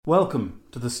Welcome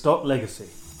to the Stott Legacy.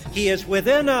 He is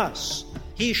within us.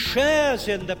 He shares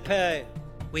in the pain.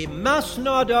 We must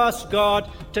not ask God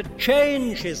to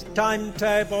change his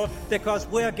timetable because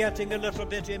we're getting a little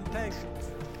bit impatient.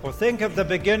 Or think of the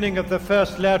beginning of the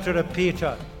first letter of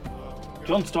Peter.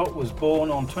 John Stott was born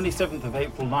on 27th of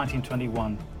April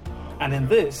 1921, and in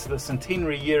this, the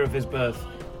centenary year of his birth,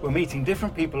 we're meeting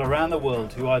different people around the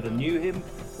world who either knew him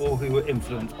or who were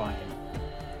influenced by him.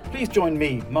 Please join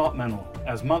me, Mark Mannell,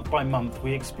 as month by month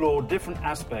we explore different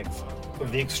aspects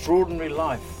of the extraordinary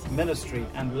life, ministry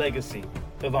and legacy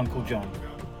of Uncle John.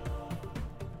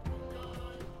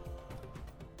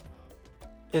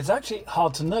 It's actually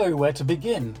hard to know where to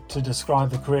begin to describe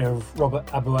the career of Robert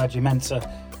Aboagye-Mensah.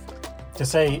 To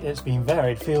say it's been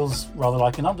varied feels rather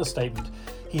like an understatement.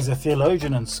 He's a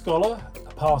theologian and scholar,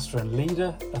 a pastor and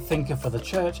leader, a thinker for the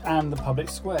church and the public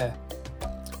square.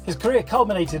 His career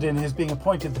culminated in his being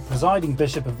appointed the Presiding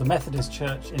Bishop of the Methodist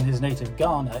Church in his native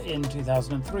Ghana in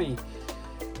 2003.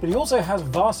 But he also has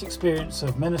vast experience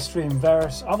of ministry in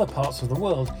various other parts of the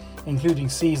world, including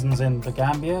seasons in the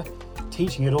Gambia,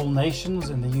 teaching at All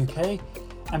Nations in the UK,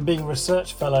 and being a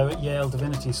research fellow at Yale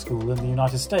Divinity School in the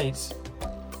United States.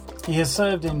 He has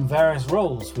served in various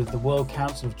roles with the World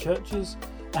Council of Churches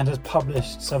and has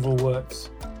published several works.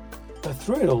 But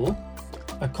through it all,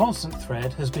 a constant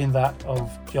thread has been that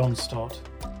of John Stott.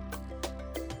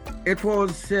 It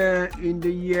was in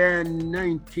the year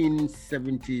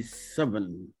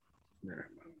 1977.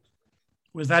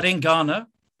 Was that in Ghana?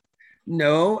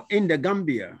 No, in the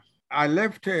Gambia. I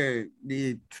left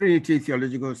the Trinity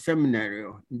Theological Seminary,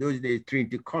 in those days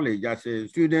Trinity College, as a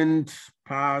student,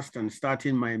 passed and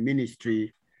starting my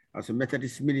ministry as a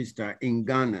Methodist minister in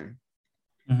Ghana.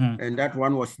 Mm-hmm. And that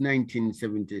one was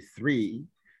 1973.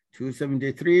 To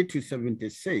 73 to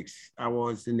 76, I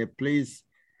was in a place,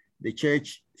 the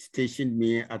church stationed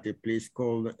me at a place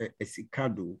called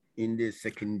Esikadu in the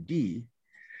second D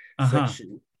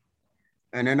section.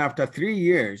 And then after 3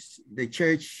 years, the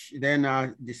church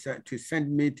then decided to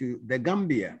send me to the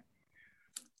Gambia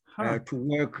to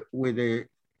work with the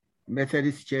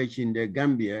Methodist Church in the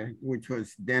Gambia, which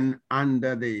was then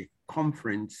under the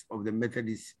Conference of the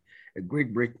Methodists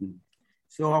Great Britain.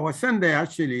 So I was sent there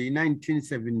actually in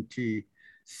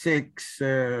 1976,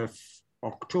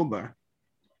 October,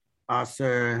 as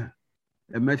a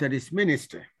Methodist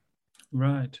minister.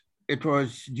 Right. It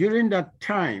was during that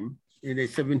time, in the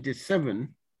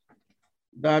 77,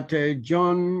 that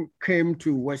John came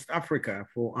to West Africa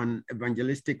for an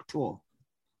evangelistic tour.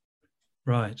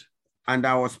 Right. And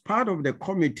I was part of the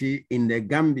committee in the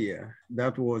Gambia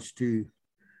that was to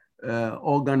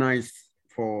organize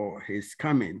for his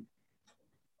coming.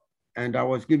 And I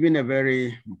was given a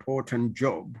very important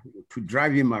job to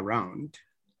drive him around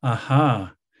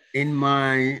in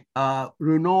my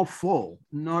Renault 4,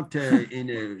 not in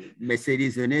a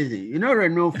Mercedes or anything. You know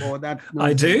Renault 4? That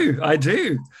I do.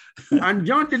 And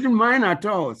John didn't mind at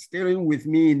all steering with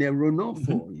me in a Renault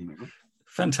 4, you know.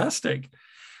 Fantastic.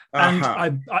 And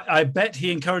I bet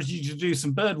he encouraged you to do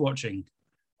some bird watching.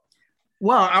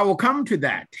 Well, I will come to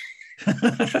that.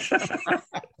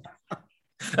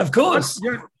 Of course.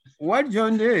 What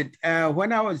John did,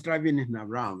 when I was driving him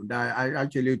around, I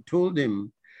actually told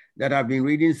him that I've been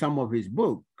reading some of his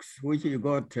books, which he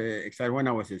got excited when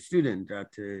I was a student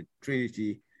at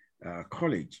Trinity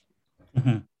College.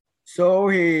 Mm-hmm. So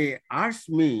he asked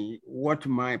me what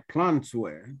my plans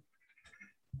were.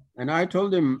 And I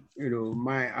told him, you know,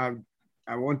 I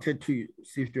wanted to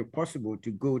see if it was possible to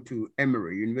go to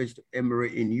Emory, University of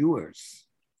Emory in US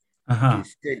to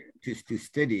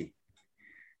study.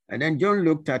 And then John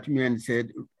looked at me and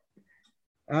said,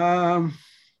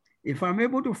 if I'm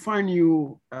able to find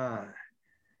you a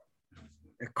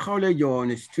college or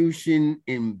an institution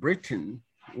in Britain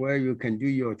where you can do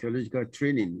your theological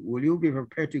training, will you be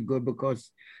prepared to go?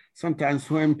 Because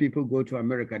sometimes when people go to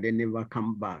America, they never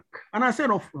come back. And I said,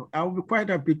 I'll be quite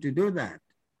happy to do that.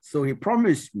 So he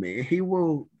promised me he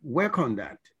will work on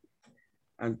that.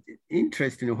 And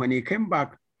interestingly, when he went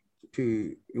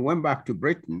back to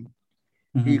Britain, mm-hmm.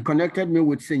 He connected me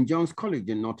with St. John's College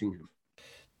in Nottingham.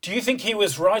 Do you think he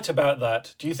was right about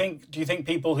that? Do you think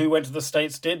people who went to the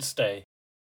States did stay?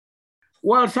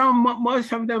 Well,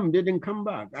 most of them didn't come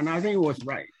back, and I think he was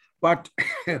right. But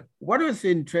what was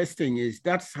interesting is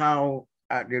that's how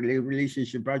the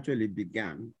relationship actually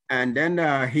began. And then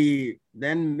he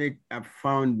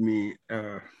found me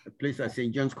a place at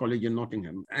St. John's College in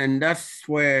Nottingham. And that's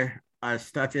where I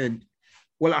started.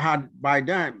 Well, I had by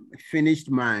then finished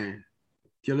my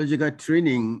theological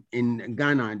training in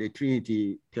Ghana, the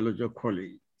Trinity Theological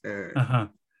College. And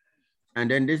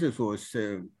then this was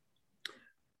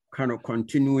kind of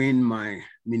continuing my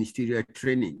ministerial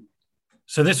training.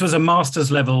 So this was a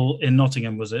master's level in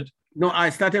Nottingham, was it? No, I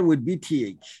started with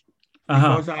BTH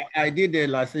because I did a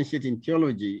licentiate in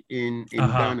theology in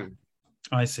Ghana.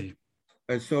 I see.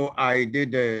 So I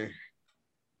did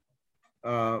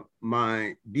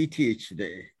my BTH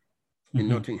there in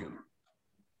Nottingham.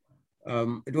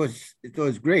 It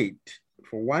was great.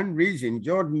 For one reason,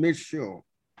 George made sure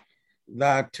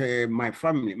that my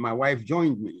family, my wife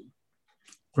joined me.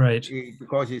 Great.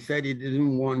 Because he said he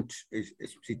didn't want a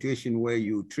situation where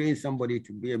you train somebody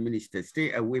to be a minister,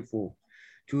 stay away for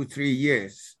 2-3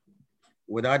 years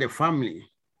without a family.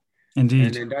 Indeed.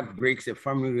 And then that breaks the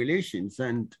family relations.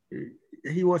 And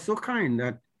he was so kind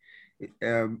that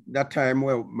that time,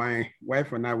 well, my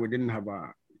wife and I, we didn't have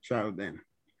a child then.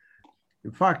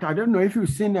 In fact, I don't know if you've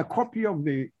seen a copy of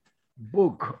the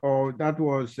book, or that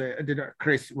was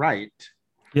Chris Wright.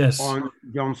 Yes. On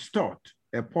John Stott,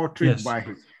 a portrait by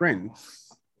his friends.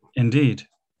 Indeed.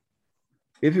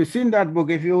 If you've seen that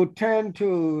book, if you turn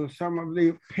to some of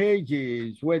the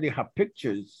pages where they have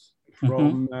pictures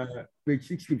from page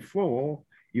 64,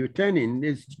 you turn in,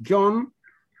 there's John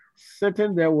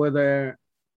sitting there with a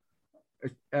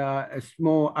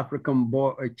small African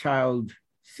boy, a child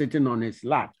sitting on his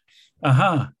lap.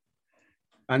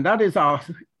 And that is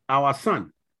our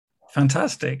son.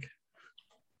 Fantastic.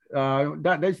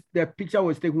 The picture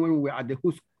was taken when we were at the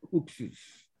Hookses.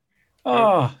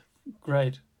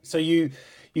 Great. So you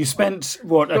spent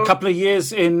a couple of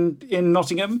years in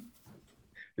Nottingham?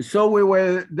 So we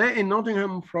were there in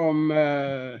Nottingham from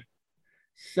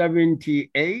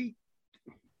 78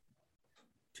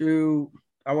 to,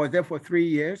 I was there for 3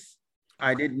 years.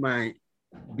 I did my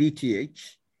BTH.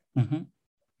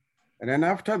 And then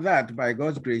after that, by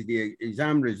God's grace, the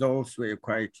exam results were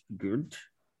quite good.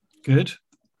 Good.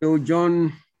 So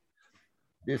John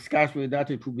discussed with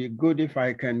that it would be good if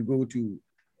I can go to,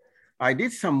 I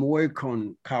did some work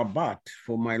on Karbat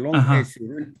for my long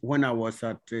essay when I was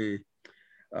at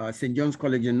St. John's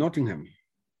College in Nottingham.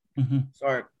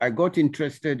 So I got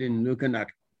interested in looking at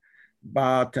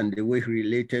Barth and the way he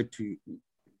related to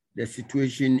the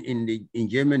situation in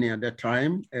Germany at that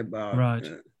time about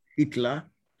Hitler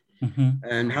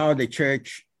and how the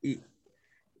church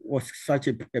was such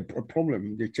a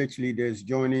problem, the church leaders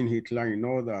joining Hitler and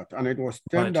all that. And it was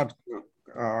then that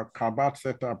Karbat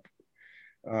set up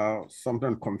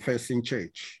something confessing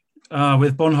church.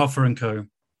 With Bonhoeffer and co.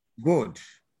 Good.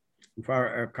 In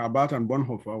fact, Karbat and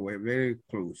Bonhoeffer were very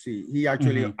close. He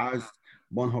actually asked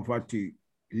Bonhoeffer to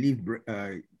leave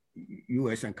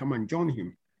US and come and join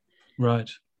him. Right.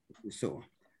 So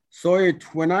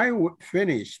when I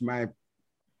finished my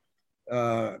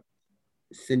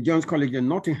St. John's College in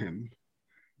Nottingham,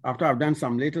 after I've done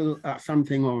some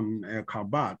something on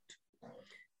Karbat,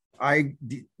 I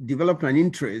developed an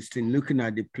interest in looking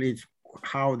at the place,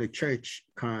 how the church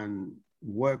can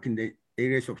work in the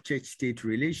areas of church-state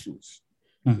relations,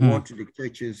 what the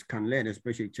churches can learn,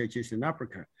 especially churches in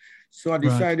Africa. So I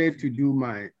decided to do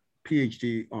my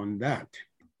PhD on that.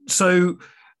 So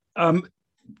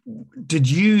did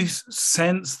you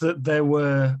sense that there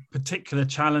were particular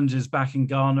challenges back in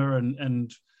Ghana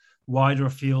and wider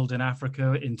afield in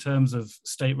Africa in terms of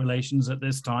state relations at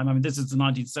this time? I mean, this is the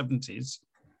 1970s.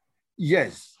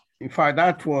 Yes. In fact,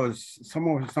 that was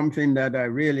something that I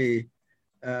really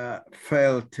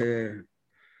felt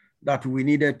that we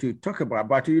needed to talk about.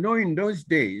 But, in those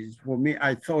days, for me,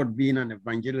 I thought being an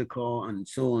evangelical and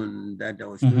so on, that there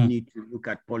was no need to look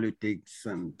at politics.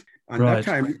 And that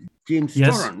time, James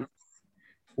Storan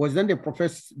was then the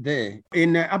professor there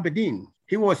in Aberdeen.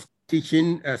 He was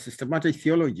teaching systematic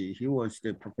theology. He was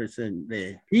the professor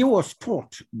there. He was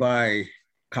taught by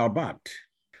Karbat.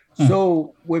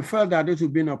 So we felt that it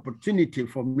would be an opportunity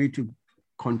for me to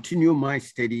continue my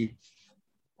study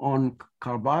on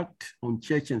Karbat, on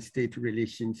church and state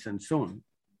relations and so on.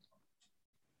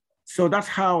 So that's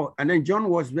how, and then John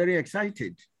was very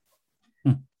excited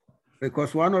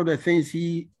because one of the things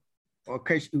he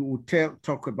occasionally would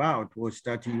talk about was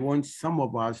that he wants some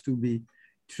of us to be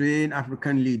trained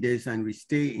African leaders and we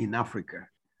stay in Africa.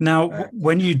 Now,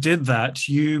 when you did that,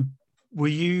 you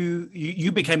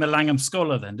became a Langham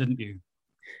Scholar then, didn't you?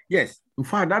 Yes. In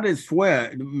fact, that is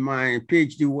where my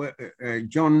PhD,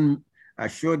 John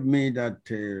assured me that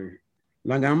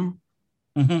Langham,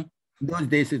 those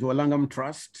days it was Langham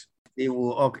Trust, they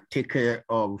will take care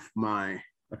of my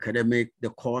the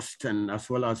cost, and as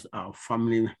well as our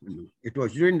family. It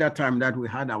was during that time that we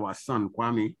had our son,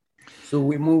 Kwame. So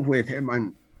we moved with him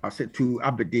and I said to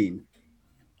Aberdeen.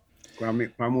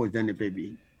 Kwame was then a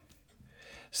baby.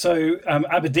 So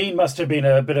Aberdeen must have been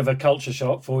a bit of a culture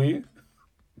shock for you.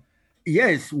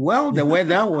 Yes, well, the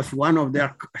weather was one of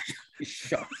their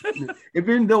shocks.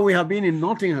 Even though we have been in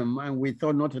Nottingham and we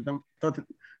thought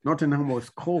Nottingham was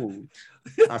cold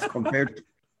as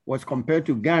compared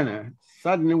to Ghana,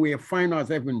 suddenly we find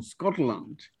ourselves in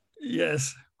Scotland.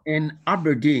 Yes. In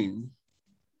Aberdeen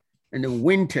in the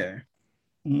winter.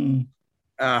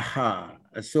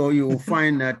 So you will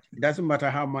find that it doesn't matter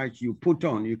how much you put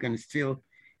on, you can still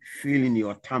feel in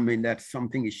your tummy that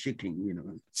something is shaking, you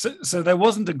know. So there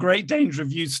wasn't a great danger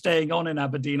of you staying on in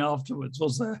Aberdeen afterwards,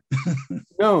 was there?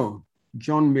 No,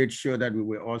 John made sure that we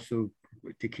were also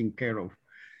taken care of.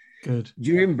 Good.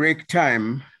 During break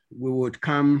time, we would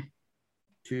come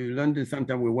to London.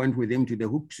 Sometimes we went with him to the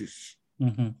Hookses.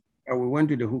 We went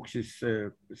to the Hookses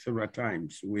several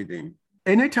times with him.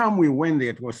 Anytime we went there,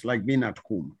 it was like being at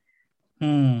home.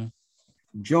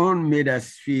 John made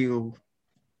us feel,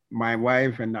 my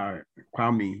wife and our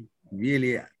Kwame,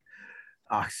 really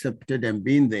accepted and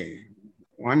being there.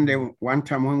 One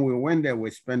time when we went there,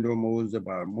 we spent almost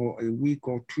about a week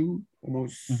or two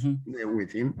there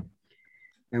with him.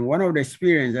 And one of the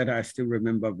experiences that I still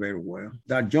remember very well,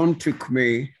 that John took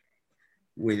me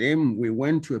with him. We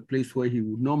went to a place where he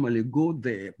would normally go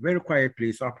there, very quiet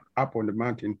place up on the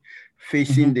mountain,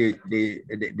 facing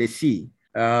the sea,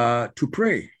 to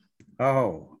pray.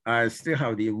 Oh, I still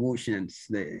have the emotions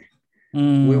there.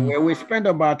 We spent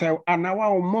about an hour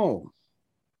or more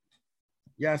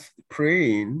just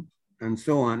praying and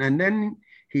so on. And then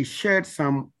he shared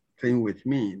something with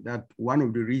me that one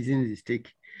of the reasons is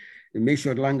the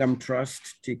Mission Langham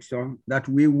Trust takes on, that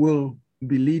we will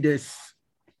be leaders,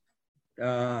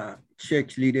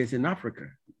 church leaders in Africa,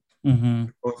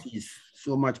 because he's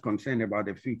so much concerned about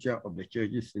the future of the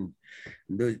churches in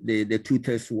the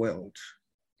two-thirds world.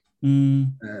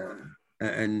 And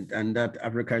that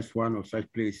Africa is one of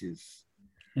such places.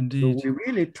 Indeed. So we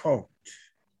really talked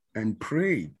and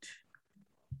prayed.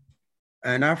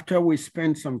 And after we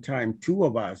spent some time, two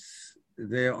of us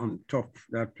there on top of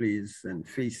that place and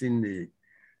facing the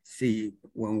sea,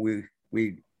 when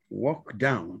we walked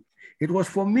down, it was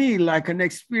for me like an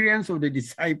experience of the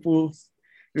disciples,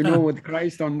 you know, with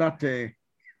Christ on that.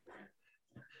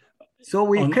 So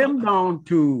we came down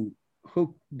to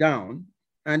hook down,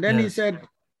 and then he said,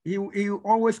 he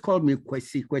always called me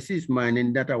Kwesi. Kwesi is mine,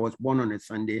 and that I was born on a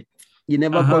Sunday. He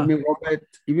never called me Robert,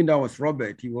 even though I was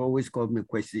Robert, he always called me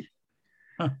Kwesi.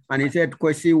 And he said,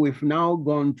 Kwesi, we've now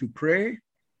gone to pray,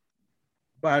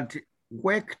 but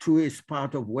work too is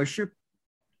part of worship.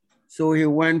 So he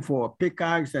went for a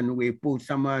pickaxe and we put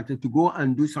some to go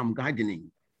and do some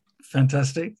gardening.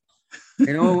 Fantastic.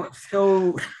 You know,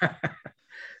 so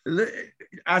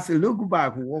as I look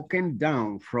back, walking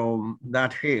down from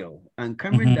that hill and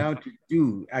coming down to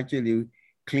do actually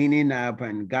cleaning up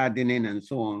and gardening and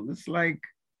so on, it's like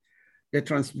the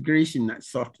Transfiguration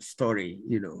sort of story,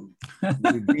 you know.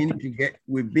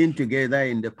 We've been together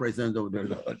in the presence of the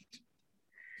Lord,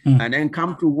 and then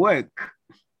come to work.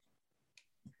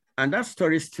 And that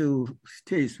story still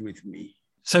stays with me.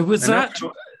 So was that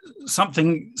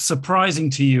something surprising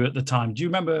to you at the time? Do you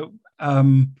remember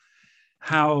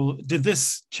how did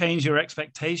this change your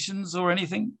expectations or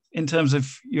anything in terms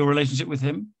of your relationship with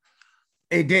him?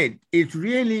 It did. It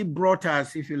really brought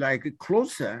us, if you like,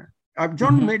 closer.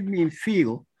 John made me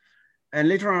feel, and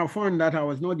later on I found that I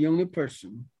was not the only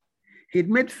person. It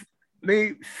made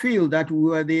me feel that we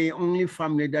were the only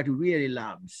family that he really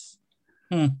loves.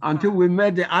 Until we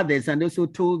met the others and also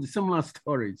told similar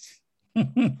stories.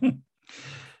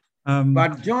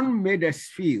 But John made us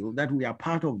feel that we are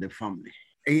part of the family.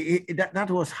 That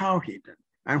was how he did.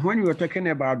 And when we were talking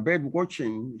about bird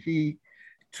watching, he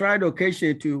tried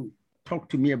occasionally to talk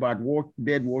to me about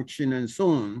bird watching and so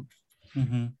on.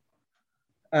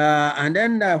 And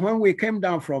then when we came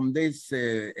down from this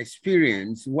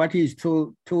experience, what he's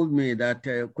told me that,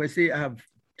 Kwesi, I have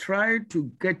tried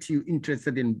to get you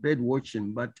interested in bird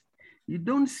watching, but you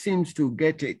don't seem to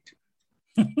get it.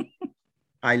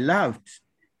 I laughed.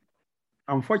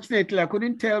 Unfortunately, I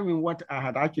couldn't tell him what I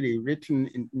had actually written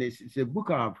in this. It's a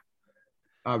book I've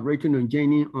written on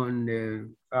journey on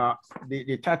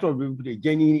the title of the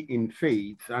Journey in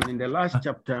Faith. And in the last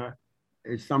chapter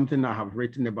is something I have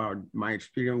written about my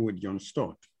experience with John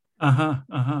Stott.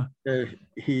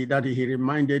 He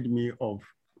reminded me of,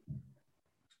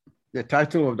 the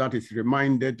title of that is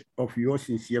Reminded of Your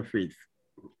Sincere Faith.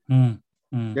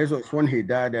 This was when he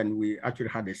died, and we actually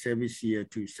had a service here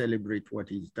to celebrate what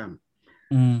he's done.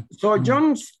 So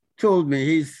John told me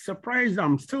he's surprised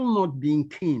I'm still not being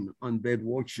keen on bird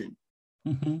watching.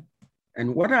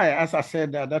 And what as I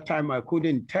said at that time, I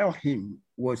couldn't tell him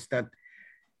was that,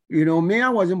 you know, me, I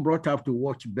wasn't brought up to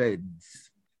watch birds.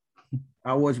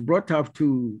 I was brought up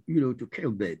to, to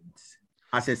kill birds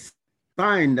as a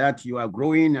sign that you are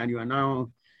growing and you are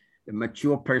now a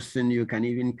mature person. You can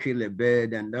even kill a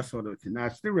bird and that sort of thing. I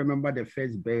still remember the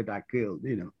first bird I killed,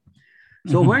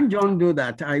 So when John did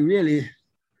that, I really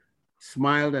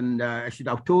smiled, and I should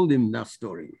have told him that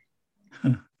story.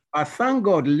 I thank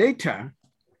God later,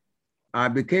 I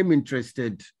became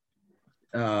interested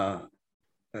in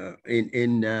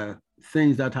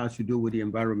things that has to do with the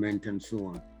environment and so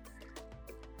on.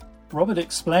 Robert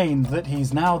explained that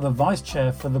he's now the vice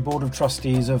chair for the board of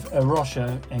trustees of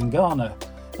Arosha in Ghana.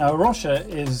 Now, Arosha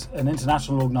is an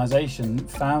international organisation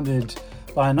founded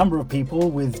by a number of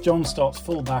people with John Stott's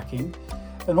full backing,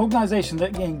 an organisation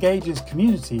that engages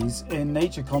communities in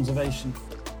nature conservation.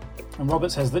 And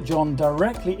Robert says that John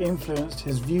directly influenced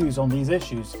his views on these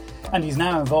issues, and he's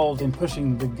now involved in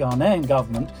pushing the Ghanaian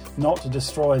government not to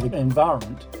destroy the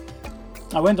environment.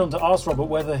 I went on to ask Robert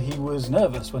whether he was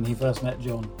nervous when he first met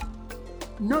John.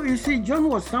 No, you see, John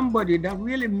was somebody that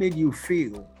really made you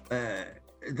feel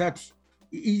that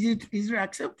is it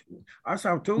acceptable? As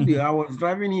I've told you, I was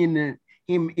driving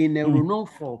him in a Renault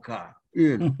 4 car.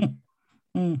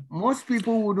 Most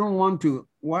people wouldn't want to.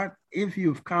 What if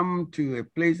you've come to a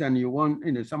place and you want,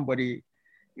 somebody,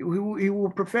 he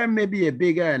would prefer maybe a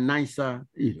bigger and nicer,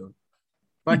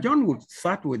 But John would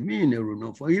start with me in a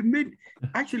Renault 4. He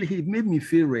made me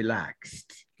feel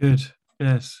relaxed. Good,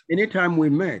 yes. Anytime we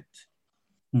met.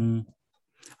 I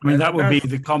mean, that would be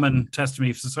the common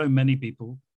testimony for so many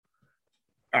people.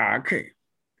 Okay.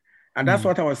 And that's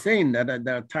what I was saying, that at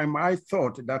that time I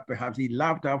thought that perhaps he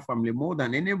loved our family more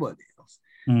than anybody else.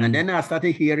 And then I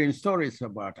started hearing stories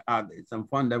about others and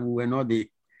found that we were not in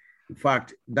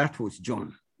fact, that was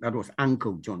John. That was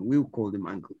Uncle John. We called him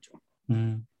Uncle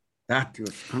John. That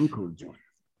was Uncle John.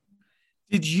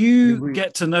 Did you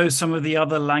get to know some of the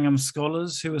other Langham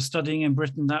scholars who were studying in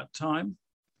Britain that time?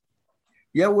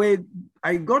 Yeah,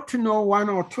 I got to know one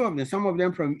or two of them, some of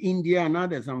them from India and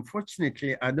others.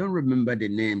 Unfortunately, I don't remember the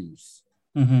names,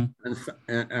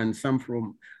 and some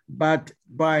from, but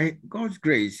by God's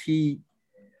grace,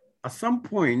 at some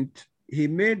point, he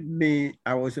made me,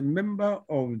 I was a member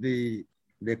of the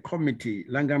committee,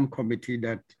 Langham committee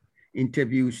that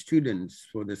interviews students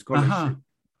for the scholarship.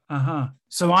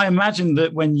 So I imagine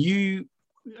that when you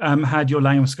had your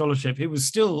Langham scholarship, it was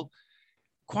still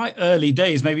quite early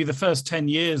days, maybe the first 10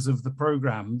 years of the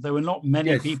program. There were not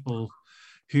many people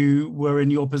who were in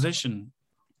your position.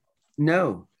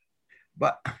 No,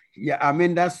 but yeah, I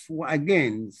mean, that's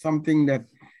again, something that,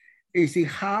 you see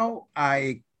how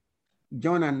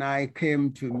John and I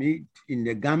came to meet in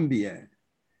the Gambia.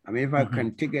 I mean, if I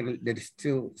can take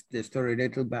the story a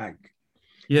little back.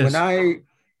 Yes. When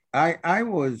I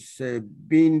was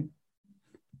being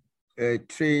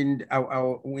trained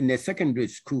in a secondary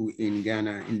school in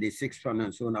Ghana in the 6th form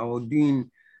and so on. I was doing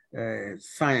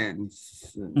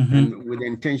science and with the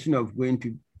intention of going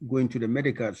to the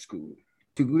medical school.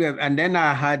 And then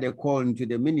I had a call into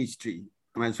the ministry,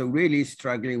 and so really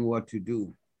struggling what to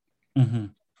do.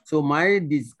 So my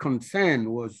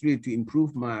concern was really to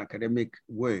improve my academic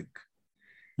work.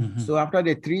 So after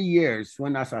the 3 years,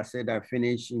 when, as I said, I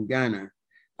finished in Ghana,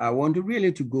 I wanted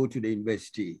really to go to the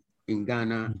university in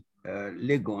Ghana,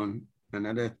 Legon,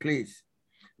 another place.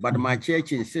 But my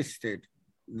church insisted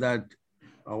that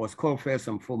I was called first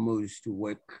and foremost to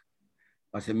work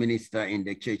as a minister in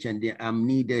the church, and I'm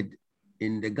needed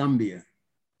in the Gambia.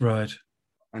 Right.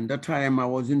 And that time I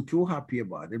wasn't too happy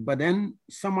about it. But then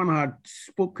someone had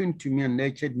spoken to me and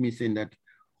nurtured me, saying that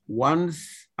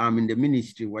once I'm in the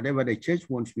ministry, whatever the church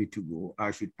wants me to go,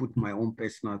 I should put my own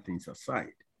personal things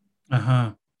aside.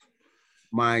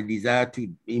 My desire to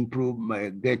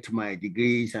improve, get my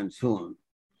degrees and so on.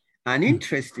 And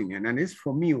interesting, and it's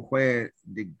for me where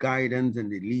the guidance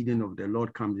and the leading of the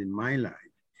Lord comes in my life.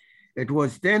 It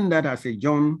was then that as a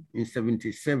John in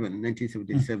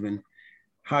 1977,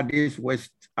 had this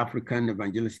West African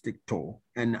evangelistic tour,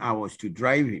 and I was to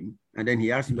drive him. And then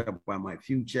he asked me about my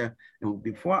future. And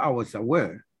before I was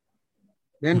aware,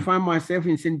 then find myself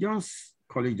in St. John's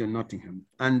College in Nottingham,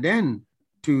 and then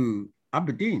to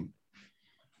Aberdeen,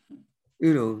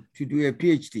 to do a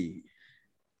PhD.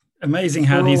 Amazing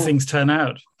how these things turn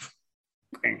out.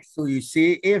 So you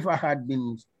see, if I had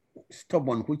been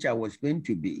stubborn, which I was going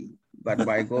to be, but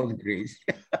by God's grace.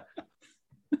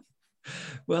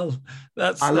 Well,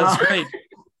 that's great.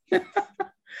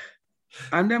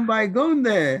 And then by going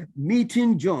there,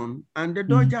 meeting John, and the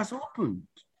door just opened.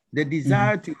 The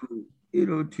desire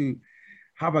to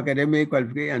have academic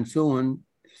qualification and so on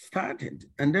started.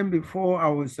 And then before I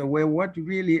was aware what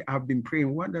really I've been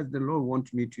praying, what does the Lord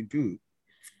want me to do,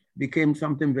 became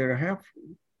something very helpful.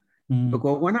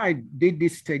 Because when I did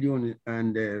this study on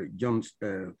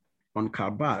on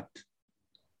Karbat,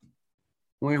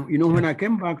 when I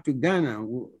came back to Ghana,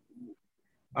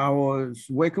 I was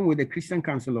working with the Christian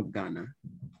Council of Ghana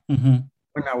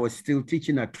when I was still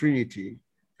teaching at Trinity,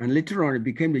 and later on I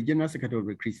became the General Secretary of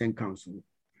the Christian Council.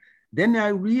 Then I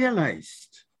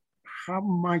realized how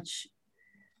much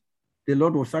the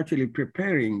Lord was actually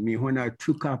preparing me when I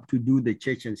took up to do the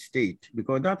church and state,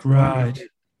 because that's right.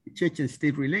 The church and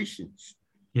state relations.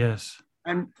 Yes.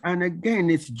 And again,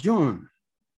 it's John.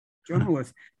 John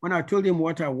was, when I told him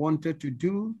what I wanted to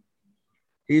do,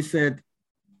 he said,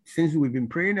 since we've been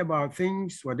praying about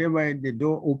things, whatever the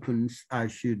door opens, I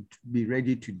should be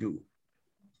ready to do.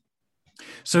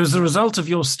 So as a result of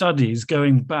your studies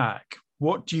going back,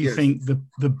 what do you think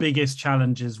the biggest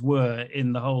challenges were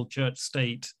in the whole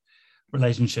church-state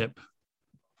relationship,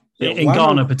 in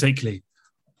Ghana particularly?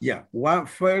 Yeah, well,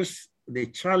 first, the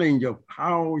challenge of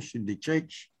how should the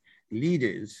church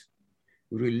leaders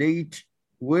relate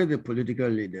with the political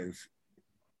leaders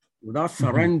without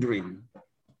surrendering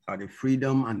the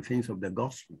freedom and things of the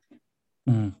gospel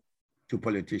to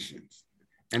politicians.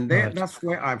 And that's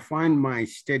where I find my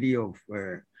study of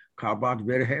Karbat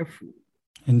very helpful.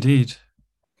 Indeed.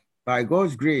 By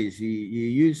God's grace, he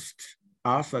used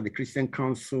us at the Christian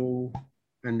Council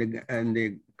and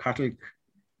the Catholic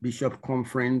Bishop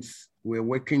Conference. We're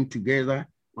working together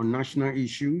on national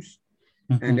issues.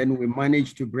 And then we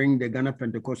managed to bring the Ghana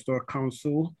Pentecostal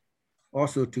Council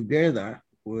also together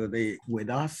with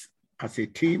us as a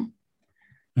team.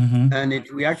 And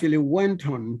we actually went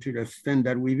on to the extent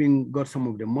that we even got some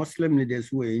of the Muslim leaders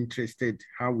who were interested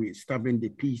how we establish the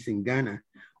peace in Ghana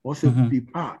also to be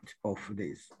part of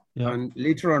this. Yeah. And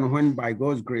later on, when by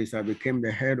God's grace, I became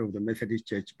the head of the Methodist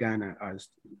Church Ghana, as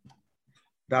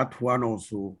that one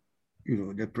also,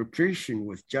 the preparation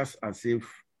was just as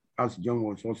John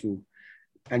was also,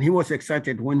 and he was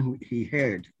excited when he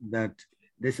heard that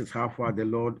this is how far the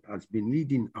Lord has been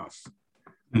leading us.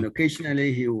 And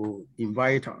occasionally he will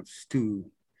invite us to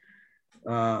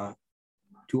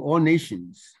All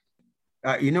Nations,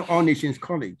 All Nations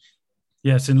College.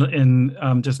 Yes, in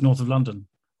just north of London.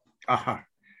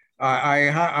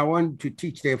 I went to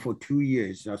teach there for 2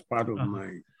 years as part of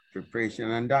my preparation.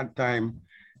 And that time,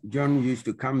 John used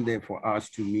to come there for us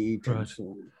to meet. Right. And so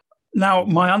on. Now,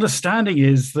 my understanding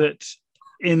is that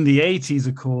in the 80s,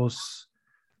 of course,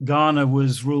 Ghana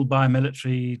was ruled by a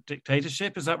military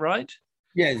dictatorship. Is that right?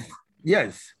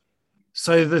 Yes.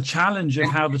 So the challenge of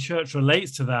how the church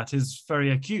relates to that is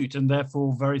very acute and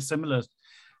therefore very similar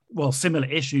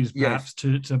issues perhaps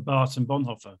to Barth and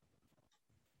Bonhoeffer.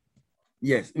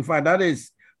 Yes, in fact, that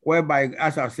is whereby,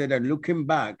 as I said, and looking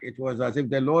back, it was as if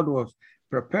the Lord was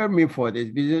preparing me for this,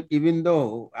 even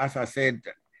though, as I said,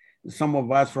 some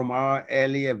of us from our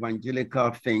early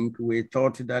evangelical think, we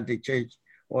thought that the church,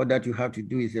 all that you have to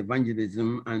do is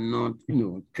evangelism and not,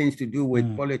 things to do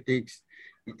with politics.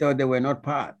 We thought they were not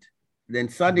part. Then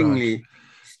suddenly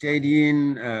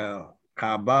studying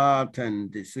Karbat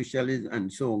and the socialism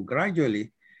and so on,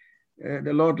 gradually,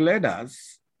 the Lord led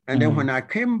us. And then when I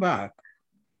came back,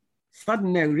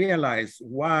 suddenly I realized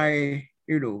why,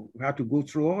 we had to go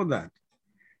through all that.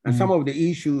 And some of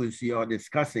the issues you're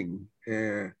discussing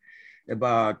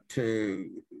about, because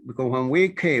when we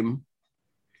came,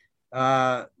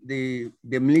 the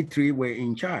military were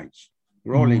in charge.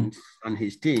 Rawlings and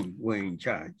his team were in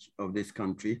charge of this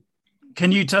country.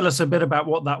 Can you tell us a bit about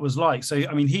what that was like? So,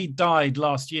 I mean, he died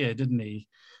last year, didn't he?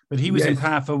 But he was in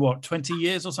power for what, 20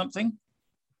 years or something?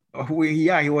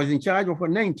 He was in charge for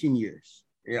 19 years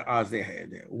as the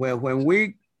head. Well, when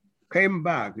we came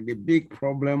back, the big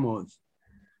problem was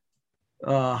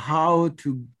how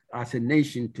to, as a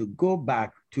nation, to go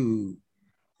back to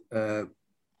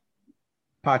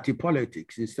party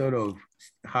politics instead of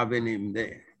having him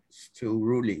there still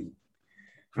ruling.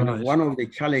 Right. And one of the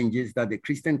challenges that the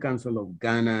Christian Council of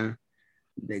Ghana,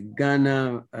 the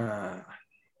Ghana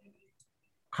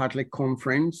Catholic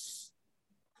Conference,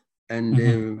 and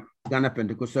the Ghana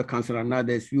Pentecostal Council and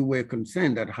others, we were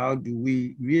concerned that how do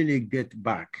we really get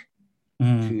back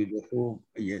to the whole,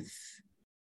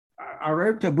 I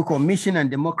wrote a book on Mission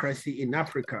and Democracy in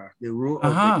Africa, the role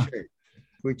of the church,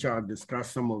 which I've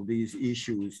discussed some of these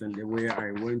issues and the way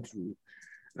I went through.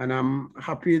 And I'm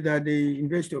happy that the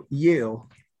University of Yale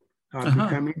have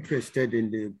become interested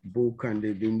in the book and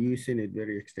they've been using it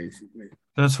very extensively.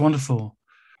 That's wonderful.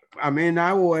 I mean,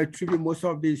 I will attribute most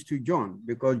of this to John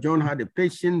because John had a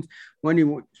patience when he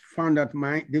found that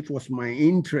this was my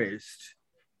interest.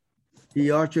 He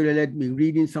actually let me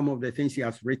reading some of the things he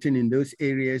has written in those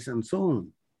areas and so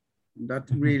on. That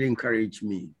really encouraged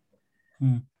me.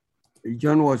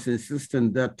 John was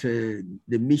insistent that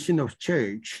the mission of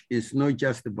church is not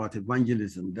just about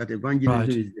evangelism, that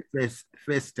evangelism is the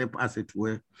first step, as it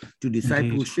were, to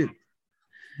discipleship.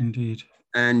 Indeed.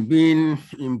 And being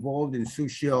involved in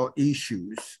social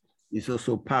issues is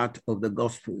also part of the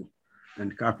gospel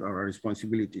and part of our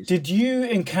responsibilities. Did you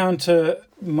encounter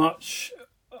much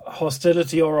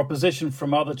hostility or opposition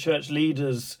from other church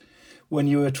leaders when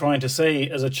you were trying to say,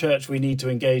 as a church, we need to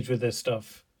engage with this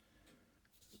stuff?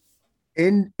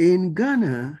 In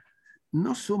Ghana,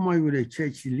 not so much with the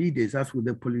church leaders as with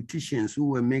the politicians who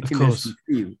were making us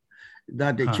feel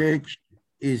that the church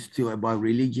is about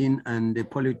religion and the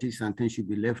politics and things should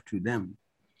be left to them.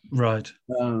 Right.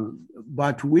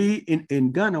 But we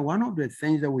in Ghana, one of the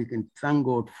things that we can thank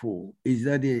God for is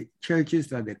that the churches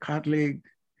that the Catholic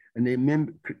and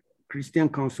the Christian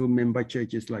Council member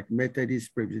churches like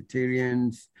Methodist,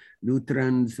 Presbyterians,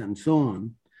 Lutherans, and so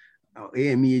on,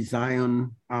 AME,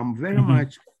 Zion, I'm very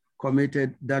much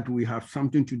committed that we have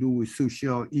something to do with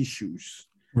social issues.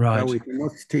 Right. That we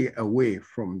cannot stay away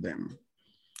from them.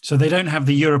 So they don't have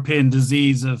the European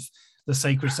disease of the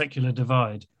sacred secular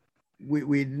divide.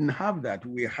 We didn't have that.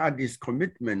 We had this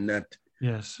commitment that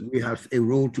we have a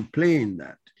role to play in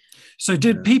that. So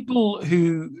did people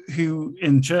who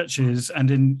in churches and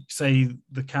in, say,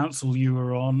 the council you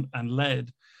were on and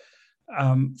led,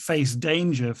 face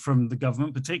danger from the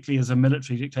government, particularly as a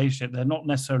military dictatorship? They're not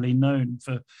necessarily known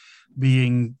for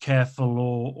being careful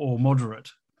or moderate.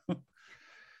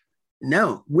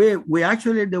 No, we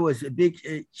actually, there was a big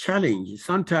challenge.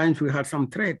 Sometimes we had some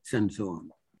threats and so on,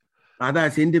 either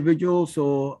as individuals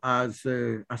or as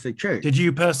a church. Did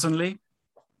you personally?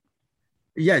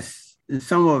 Yes,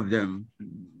 some of them,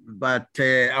 but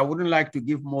I wouldn't like to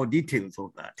give more details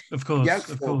of that. Of course,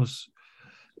 of course.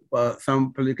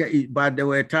 But there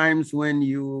were times when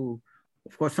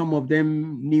of course, some of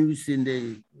them news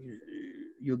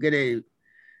you get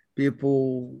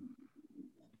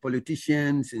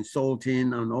politicians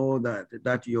insulting and all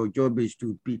that your job is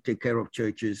to take care of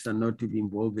churches and not to be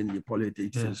involved in the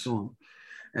politics and so on.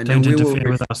 And don't then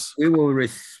interfere with us. We will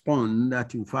respond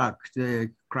that, in fact,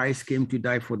 Christ came to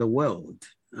die for the world,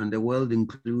 and the world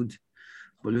includes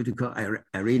political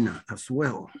arena as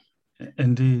well.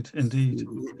 Indeed.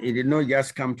 He did not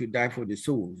just come to die for the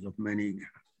souls of many.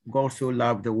 God so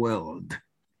loved the world.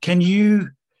 Can you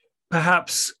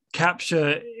perhaps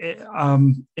capture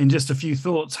in just a few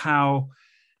thoughts how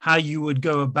you would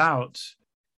go about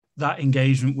that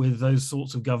engagement with those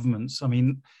sorts of governments? I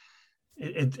mean,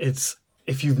 it's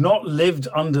if you've not lived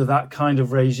under that kind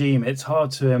of regime, it's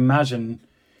hard to imagine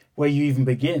where you even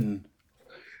begin.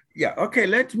 Yeah, okay,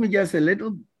 let me just a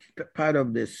little part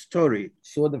of the story.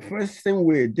 So the first thing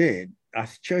we did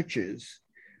as churches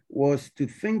was to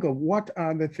think of what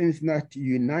are the things that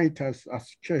unite us as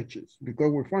churches,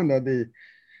 because we found that the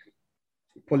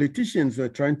politicians are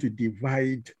trying to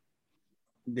divide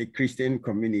the Christian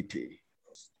community.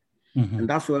 And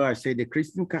that's what I say, in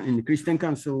the Christian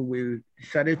Council, we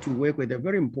started to work with a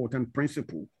very important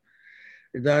principle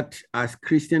that as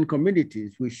Christian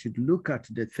communities, we should look at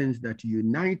the things that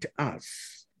unite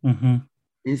us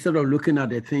instead of looking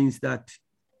at the things that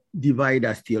divide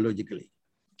us theologically.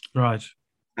 Right.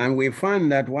 And we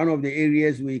found that one of the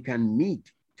areas we can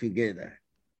meet together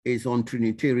is on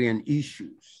Trinitarian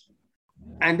issues.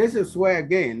 And this is where,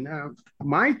 again,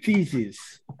 my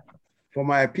thesis for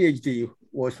my PhD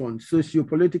was on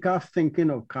sociopolitical thinking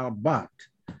of Karl Barth,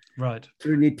 right?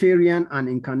 Trinitarian and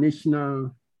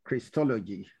incarnational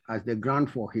Christology as the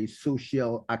ground for his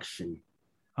social action.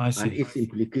 I see. And its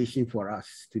implication for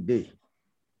us today.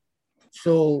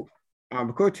 So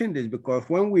I'm quoting this because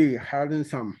when we had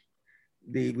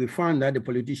we found that the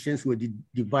politicians were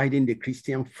dividing the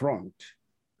Christian front.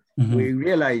 We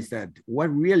realized that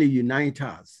what really unites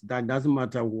us, that doesn't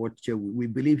matter what we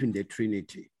believe in the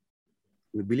Trinity.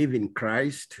 We believe in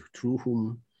Christ, through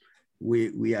whom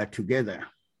we are together.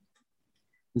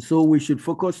 And so we should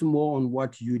focus more on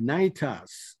what unites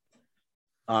us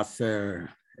as a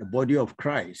body of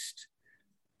Christ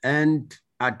and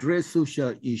address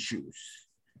social issues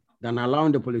than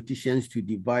allowing the politicians to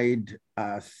divide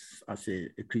us as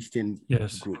a Christian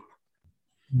group.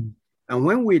 And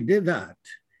when we did that,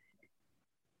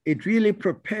 it really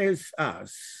prepares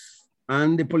us.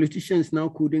 And the politicians now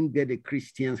couldn't get the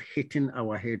Christians hitting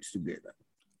our heads together.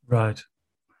 Right.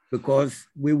 Because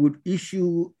we would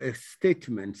issue a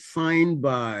statement signed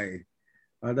by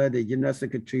either the General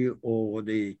Secretary or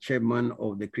the Chairman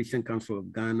of the Christian Council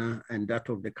of Ghana, and that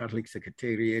of the Catholic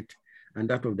Secretariat, and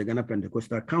that of the Ghana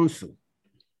Pentecostal Council.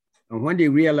 And when they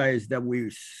realized that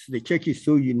the church is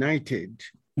so united,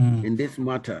 in this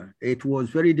matter. It was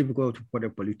very difficult for the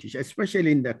politicians,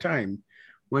 especially in the time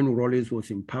when Rawlings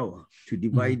was in power, to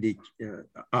divide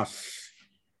us.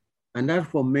 And that,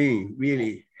 for me,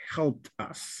 really helped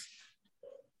us.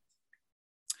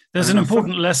 There's an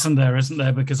important lesson there, isn't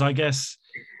there? Because I guess,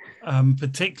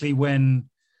 particularly when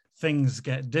things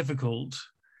get difficult,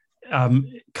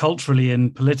 culturally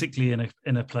and politically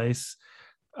in a place,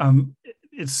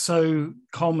 it's so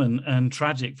common and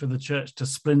tragic for the church to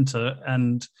splinter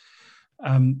and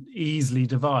easily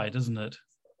divide, isn't it?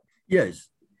 Yes.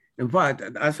 In fact,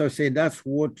 as I say, that's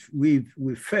what we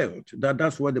felt,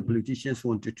 that's what the politicians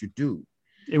wanted to do.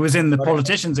 It was in the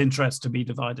politicians' interest to be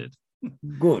divided.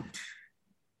 Good.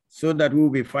 So that we'll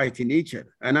be fighting each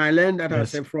other. And I learned that, I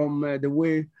said, from the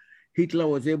way Hitler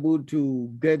was able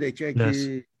to get the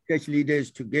church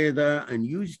leaders together and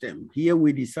use them. Here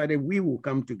we decided we will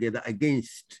come together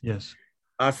against us,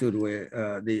 who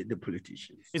were the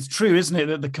politicians. It's true, isn't it,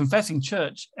 that the confessing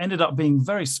church ended up being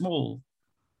very small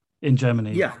in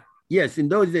Germany? Yeah. Yes, in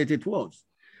those days it was.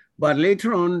 But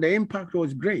later on, the impact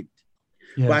was great.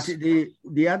 Yes. But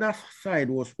the other side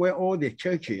was where all the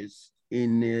churches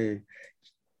in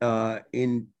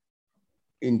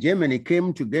Germany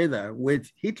came together with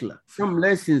Hitler. Some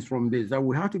lessons from this that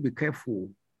we have to be careful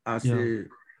as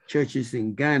churches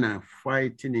in Ghana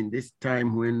fighting in this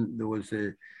time when there was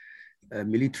a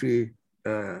military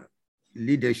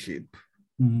leadership,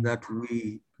 that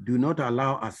we do not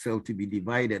allow ourselves to be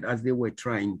divided as they were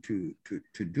trying to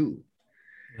do.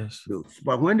 Yes.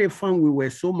 But when they found we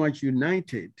were so much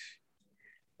united,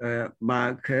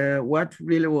 Mark, what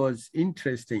really was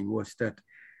interesting was that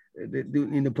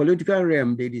in the political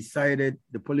realm,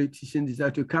 the politicians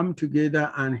decided to come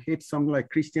together and hate something like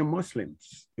Christian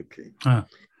Muslims. Okay.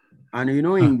 And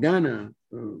in Ghana,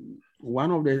 one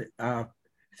of the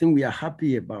things we are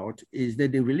happy about is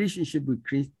that the relationship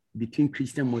between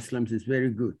Christian Muslims is very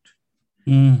good.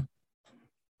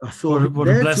 So what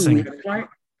a blessing.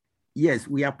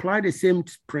 We apply the same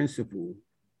principle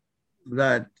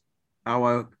that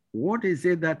what is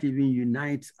it that even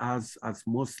unites us as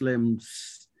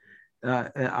Muslims,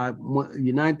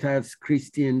 unite us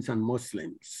Christians and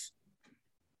Muslims?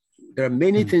 There are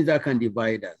many things that can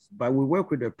divide us, but we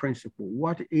work with the principle.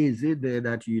 What is it there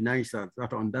that unites us,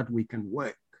 that on that we can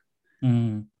work?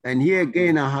 And here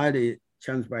again, I had a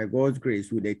chance by God's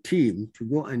grace with a team to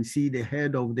go and see the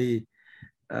head of the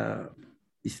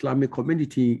Islamic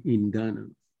community in Ghana.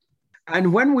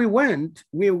 And when we went,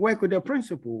 we worked with the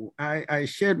principle. I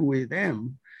shared with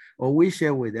them, or we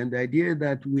share with them, the idea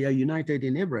that we are united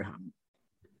in Abraham.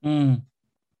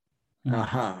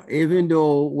 Even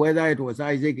though whether it was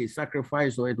Isaac, his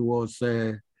sacrifice, or it was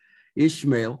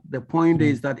Ishmael, the point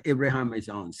is that Abraham is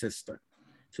our ancestor.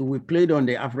 So we played on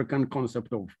the African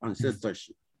concept of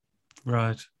ancestorship.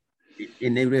 Right.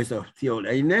 In areas of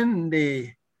theology. And then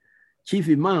the chief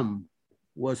imam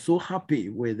was so happy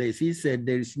with this. He said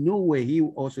there is no way he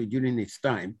also, during his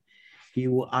time, he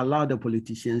will allow the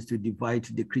politicians to divide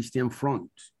the Christian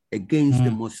front against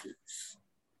the Muslims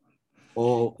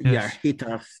or their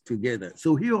haters together.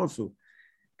 So he also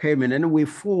came in, and we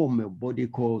formed a body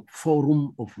called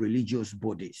Forum of Religious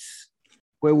Bodies,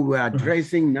 where we were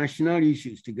addressing national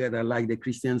issues together like the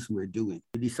Christians were doing.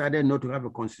 We decided not to have a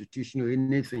constitution or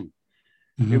anything.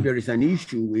 If there is an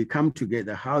issue, we come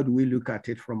together. How do we look at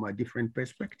it from a different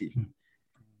perspective?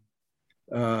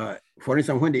 For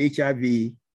instance, when the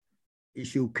HIV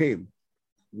issue came,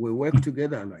 we worked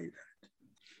together like that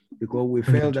because we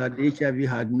felt that the HIV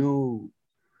has no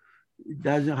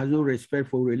respect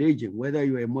for religion, whether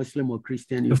you're a Muslim or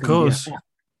Christian. You of can course.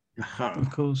 Be Of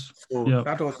course. So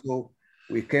that also,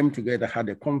 we came together, had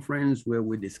a conference where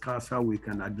we discussed how we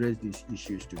can address these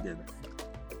issues together.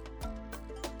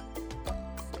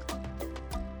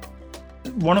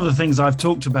 One of the things I've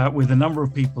talked about with a number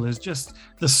of people is just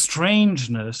the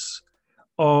strangeness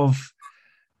of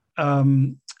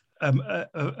an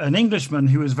Englishman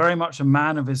who was very much a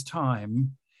man of his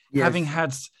time, having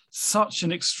had such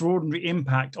an extraordinary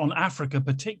impact on Africa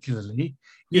particularly,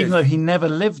 even though he never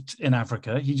lived in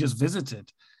Africa, he just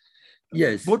visited.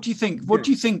 Yes. What do you think? What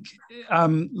do you think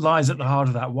lies at the heart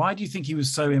of that? Why do you think he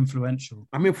was so influential?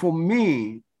 I mean, for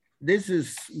me, this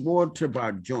is what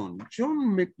about John.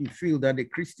 John made me feel that the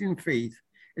Christian faith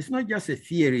is not just a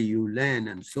theory you learn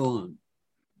and so on.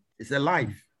 It's a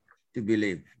life to be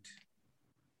lived.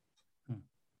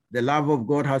 The love of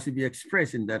God has to be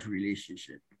expressed in that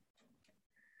relationship.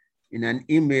 In an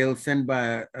email sent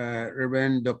by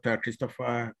Reverend Dr.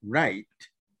 Christopher Wright,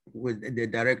 with the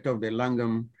director of the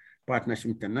Langham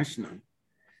Partnership International,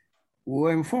 we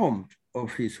were informed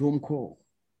of his home call,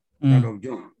 that of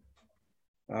John,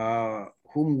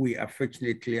 whom we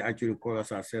affectionately actually call,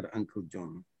 as I said, Uncle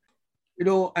John.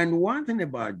 And one thing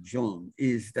about John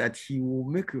is that he will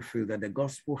make you feel that the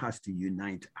gospel has to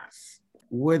unite us.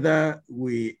 Whether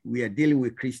we are dealing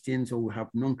with Christians or we have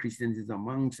non-Christians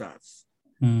amongst us,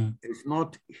 it's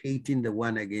not hating the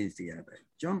one against the other.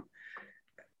 John,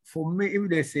 for me, if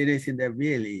there's anything that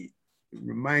really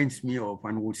reminds me of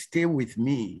and will stay with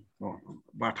me,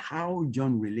 but how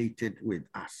John related with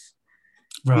us.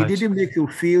 Right. He didn't make you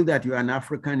feel that you're an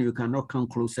African, you cannot come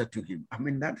closer to him. I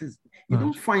mean, you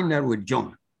don't find that with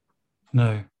John.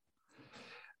 No.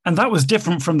 And that was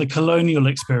different from the colonial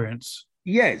experience.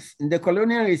 Yes, in the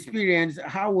colonial experience,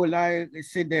 how will I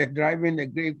sit there driving a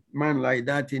great man like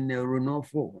that in a Renault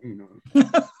 4,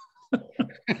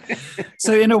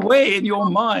 So in a way, in your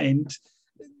mind,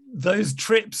 those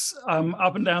trips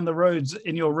up and down the roads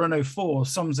in your Renault 4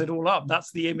 sums it all up.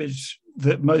 That's the image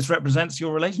that most represents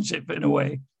your relationship in a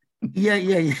way.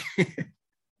 Yeah.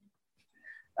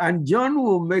 And John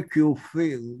will make you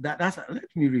feel that, let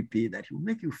me repeat that, he will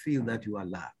make you feel that you are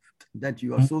loved, that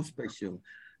you are so special,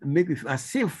 and make you feel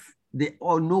as if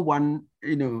no one,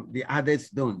 the others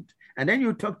don't. And then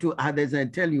you talk to others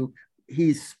and tell you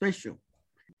he's special.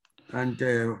 And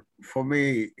for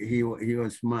me, he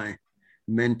was my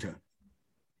mentor.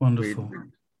 Wonderful.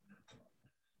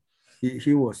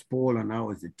 He was Paul and I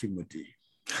was the Timothy.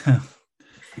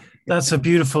 That's a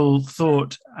beautiful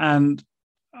thought. And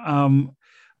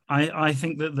I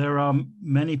think that there are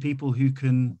many people who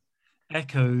can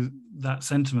echo that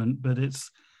sentiment, but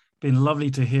it's been lovely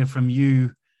to hear from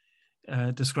you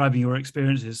describing your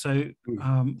experiences. So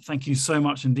thank you so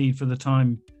much indeed for the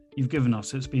time you've given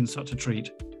us. It's been such a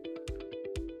treat.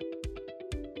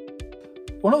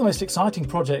 One of the most exciting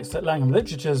projects that Langham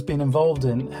Literature has been involved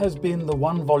in has been the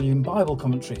one-volume Bible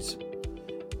commentaries.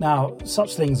 Now,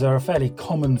 such things are a fairly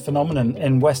common phenomenon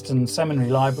in Western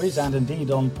seminary libraries and indeed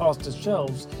on pastors'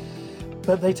 shelves,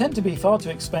 but they tend to be far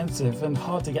too expensive and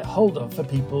hard to get hold of for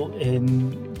people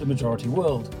in the majority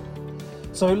world.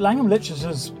 So Langham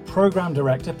Literature's program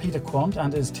director, Peter Quant,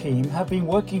 and his team have been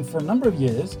working for a number of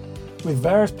years with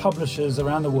various publishers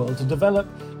around the world to develop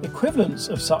equivalents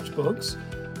of such books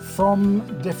from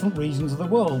different regions of the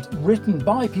world, written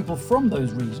by people from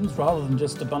those regions rather than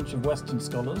just a bunch of Western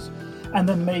scholars, and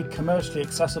then made commercially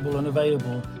accessible and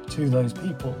available to those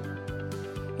people.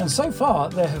 And so far,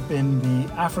 there have been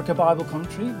the Africa Bible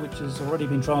Commentary, which has already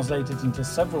been translated into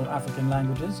several African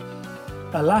languages,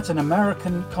 a Latin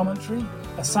American commentary,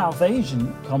 a South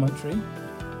Asian commentary,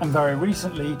 and very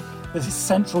recently, the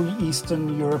Central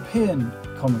Eastern European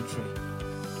commentary.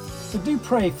 So do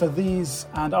pray for these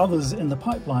and others in the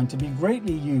pipeline to be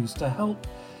greatly used to help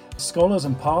scholars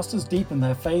and pastors deepen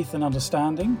their faith and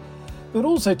understanding, but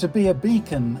also to be a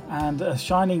beacon and a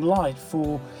shining light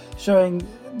for showing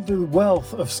the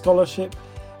wealth of scholarship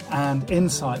and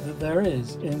insight that there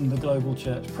is in the global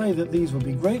church. Pray that these will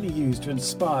be greatly used to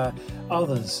inspire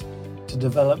others to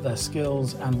develop their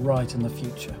skills and write in the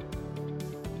future.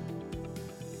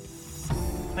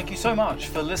 Thank you so much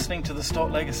for listening to The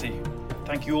Stott Legacy.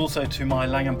 Thank you also to my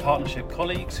Langham Partnership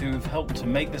colleagues who've helped to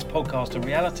make this podcast a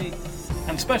reality,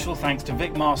 and special thanks to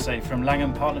Vic Marseille from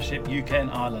Langham Partnership UK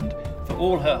and Ireland for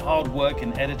all her hard work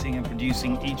in editing and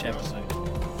producing each episode.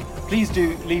 Please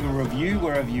do leave a review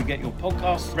wherever you get your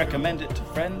podcasts, recommend it to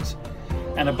friends,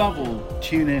 and above all,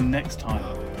 tune in next time.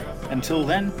 Until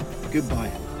then,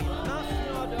 goodbye.